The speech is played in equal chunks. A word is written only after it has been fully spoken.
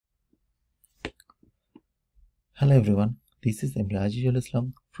Hello everyone, this is Imrajul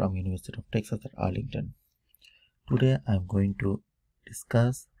Islam from University of Texas at Arlington. Today I am going to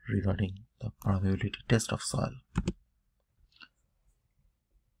discuss regarding the permeability test of soil.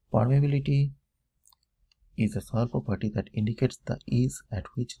 Permeability is a soil property that indicates the ease at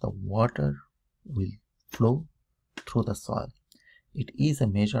which the water will flow through the soil. It is a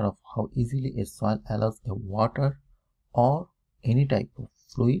measure of how easily a soil allows a water or any type of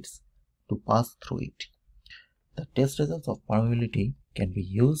fluids to pass through it. The test results of permeability can be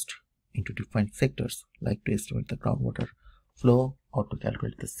used into different sectors, like to estimate the groundwater flow, or to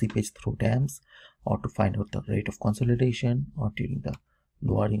calculate the seepage through dams, or to find out the rate of consolidation, or during the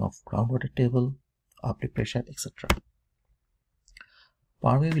lowering of groundwater table, uplift pressure, etc.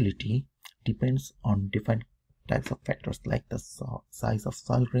 Permeability depends on different types of factors like the size of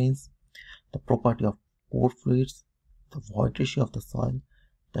soil grains, the property of pore fluids, the void ratio of the soil,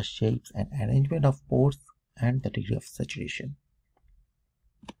 the shapes and arrangement of pores, and the degree of saturation.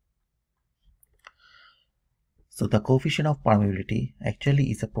 So the coefficient of permeability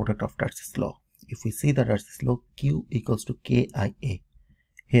actually is a product of Darcy's law. If we see the Darcy's law, Q equals to KIA.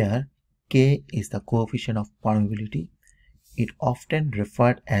 Here K is the coefficient of permeability. It often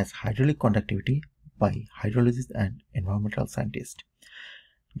referred as hydraulic conductivity by hydrologists and environmental scientists.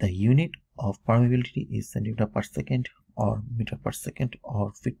 The unit of permeability is centimeter per second or meter per second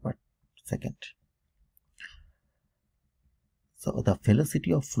or feet per second. So the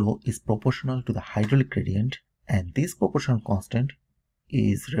velocity of flow is proportional to the hydraulic gradient, and this proportional constant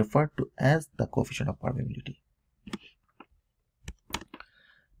is referred to as the coefficient of permeability.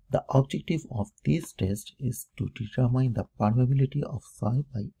 The objective of this test is to determine the permeability of soil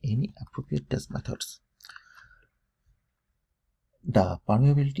by any appropriate test methods. The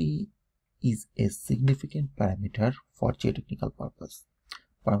permeability is a significant parameter for geotechnical purpose.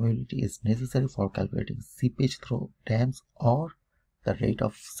 Permeability is necessary for calculating seepage through dams or the rate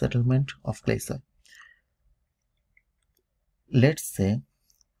of settlement of clay soil. Let's say,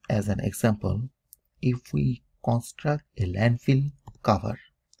 as an example, if we construct a landfill cover,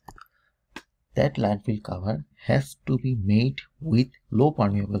 that landfill cover has to be made with low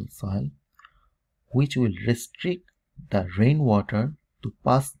permeable soil, which will restrict the rainwater to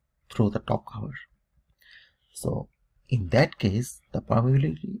pass through the top cover. So in that case, the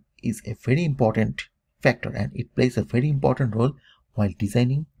permeability is a very important factor, and it plays a very important role while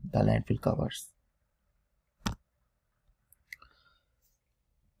designing the landfill covers.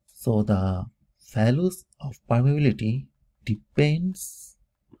 So the values of permeability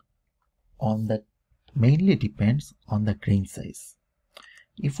mainly depends on the grain size.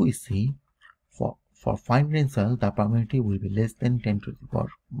 If we see for fine grain soil, the permeability will be less than 10 to the power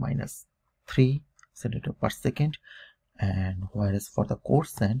minus 3 centimeter per second, and whereas for the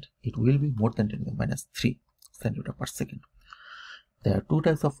coarse sand it will be more than 10 to the minus 3 centimeter per second. There are two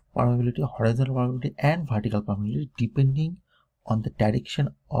types of permeability: horizontal permeability and vertical permeability, depending on the direction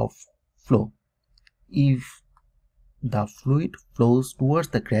of flow. If the fluid flows towards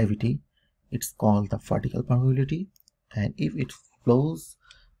the gravity, it's called the vertical permeability, and if it flows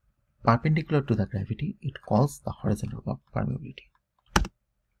perpendicular to the gravity, it calls the horizontal permeability.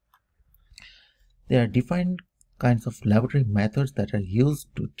 There are different kinds of laboratory methods that are used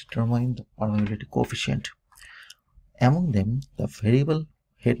to determine the permeability coefficient. Among them, the variable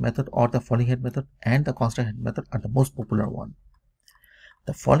head method or the falling head method and the constant head method are the most popular one.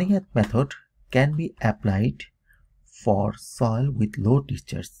 The falling head method can be applied for soil with low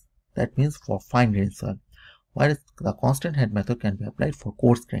discharge, that means for fine grain soil, whereas the constant head method can be applied for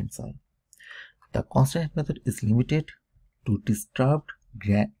coarse grain soil. The constant head method is limited to disturbed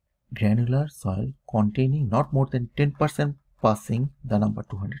granular soil containing not more than 10% passing the number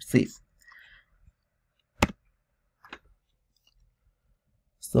 200 safe.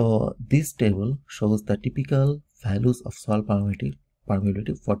 So this table shows the typical values of soil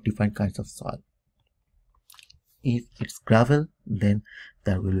permeability for different kinds of soil. If it's gravel, then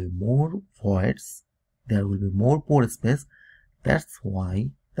there will be more voids, there will be more pore space. That's why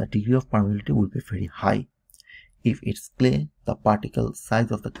the degree of permeability will be very high. If it's clay, the particle size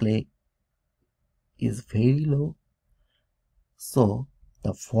of the clay is very low, so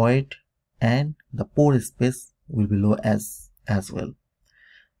the void and the pore space will be low as well.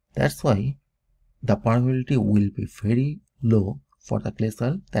 That's why the permeability will be very low for the clay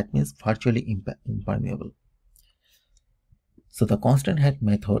soil, that means virtually impermeable. So the constant head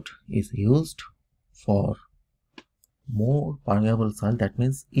method is used for more permeable soil, that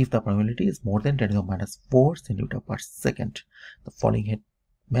means if the permeability is more than 10 to the minus 4 centimeter per second. The falling head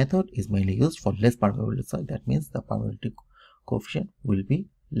method is mainly used for less permeable soil, that means the permeability coefficient will be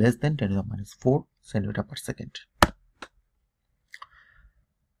less than 10 to the minus 4 centimeter per second.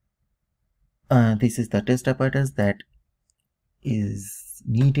 This is the test apparatus that is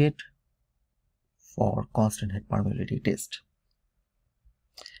needed for constant head permeability test.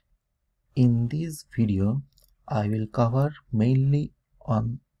 In this video, I will cover mainly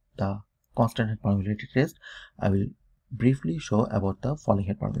on the constant head permeability test. I will briefly show about the falling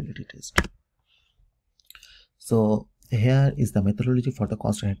head permeability test. So here is the methodology for the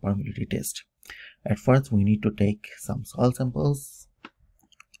constant head permeability test. At first, we need to take some soil samples.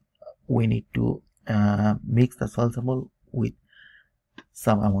 We need to mix the soil sample with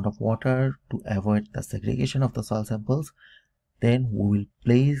some amount of water to avoid the segregation of the soil samples. Then we will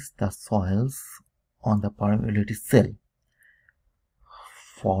place the soils on the permeability cell.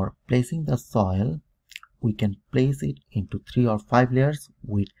 For placing the soil, we can place it into 3 or 5 layers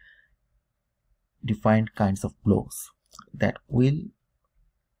with defined kinds of blows that will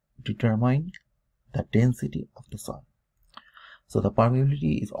determine the density of the soil. So the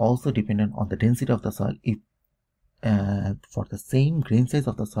permeability is also dependent on the density of the soil. If for the same grain size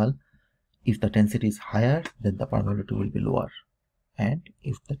of the soil, if the density is higher, then the permeability will be lower, and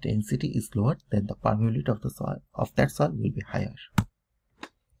if the density is lower, then the permeability of the soil will be higher.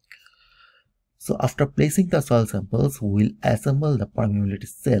 So after placing the soil samples, we will assemble the permeability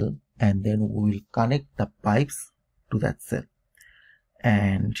cell, and then we will connect the pipes to that cell.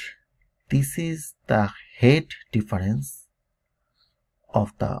 And this is the head difference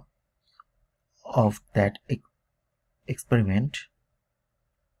of that experiment.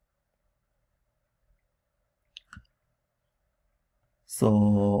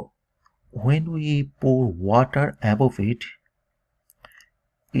 So when we pour water above it,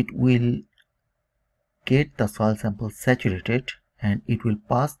 it will get the soil sample saturated and it will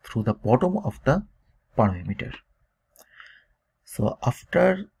pass through the bottom of the permeameter. So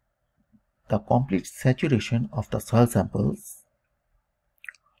after the complete saturation of the soil samples,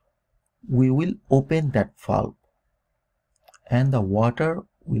 we will open that valve and the water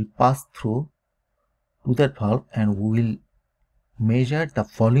will pass through to that valve, and we will measure the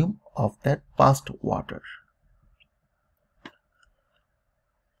volume of that passed water.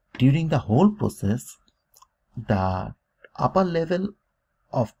 During the whole process, the upper level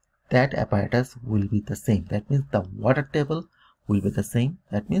of that apparatus will be the same. That means the water table will be the same.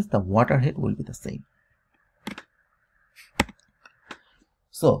 That means the water head will be the same.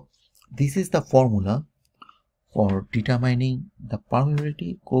 So this is the formula for determining the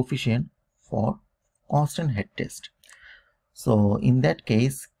permeability coefficient for constant head test. So in that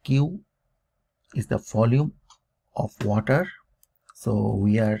case, Q is the volume of water. So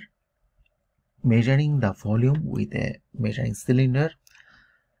we are measuring the volume with a measuring cylinder.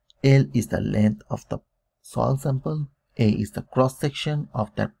 L is the length of the soil sample. A is the cross section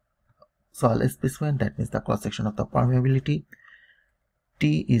of that soil specimen, that means the cross section of the permeability.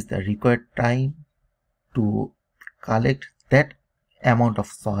 T is the required time to collect that amount of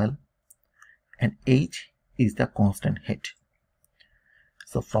soil, and H is the constant head.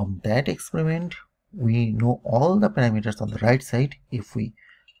 So from that experiment, we know all the parameters on the right side. If we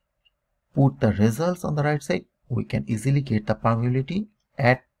put the results on the right side, we can easily get the permeability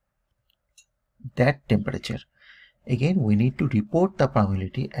at that temperature. Again, we need to report the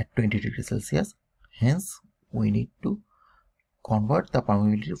permeability at 20 degrees Celsius. Hence, we need to convert the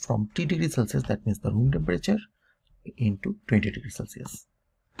permeability from T degrees Celsius, that means the room temperature, into 20 degrees Celsius.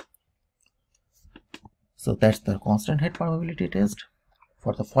 So that's the constant head permeability test.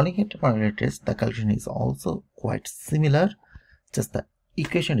 For the falling head permeability test, the calculation is also quite similar, just the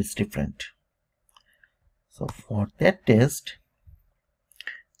equation is different. So for that test,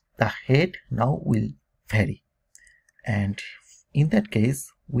 the head now will vary, and in that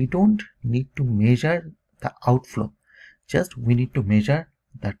case, we don't need to measure the outflow, just we need to measure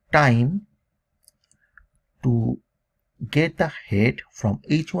the time to get the head from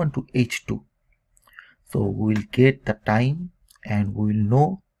H1 to H2. So we will get the time and we will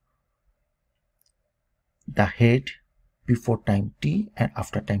know the head before time t and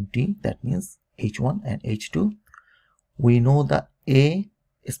after time t, that means H1 and H2. We know the A,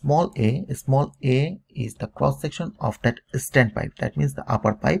 small a is the cross section of that standpipe, that means the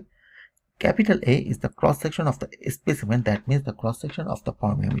upper pipe. Capital A is the cross section of the specimen, that means the cross section of the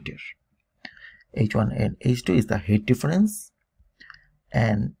permeameter. H1 and H2 is the head difference,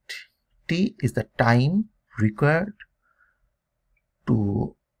 and T is the time required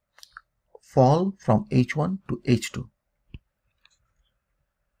to fall from H1 to H2.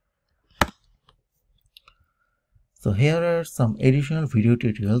 So here are some additional video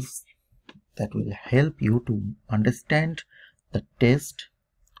tutorials that will help you to understand the test.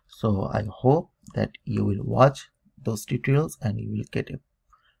 So I hope that you will watch those tutorials and you will get a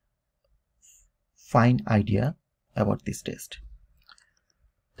fine idea about this test.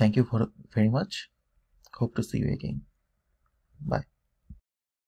 Thank you very much. Hope to see you again. Bye.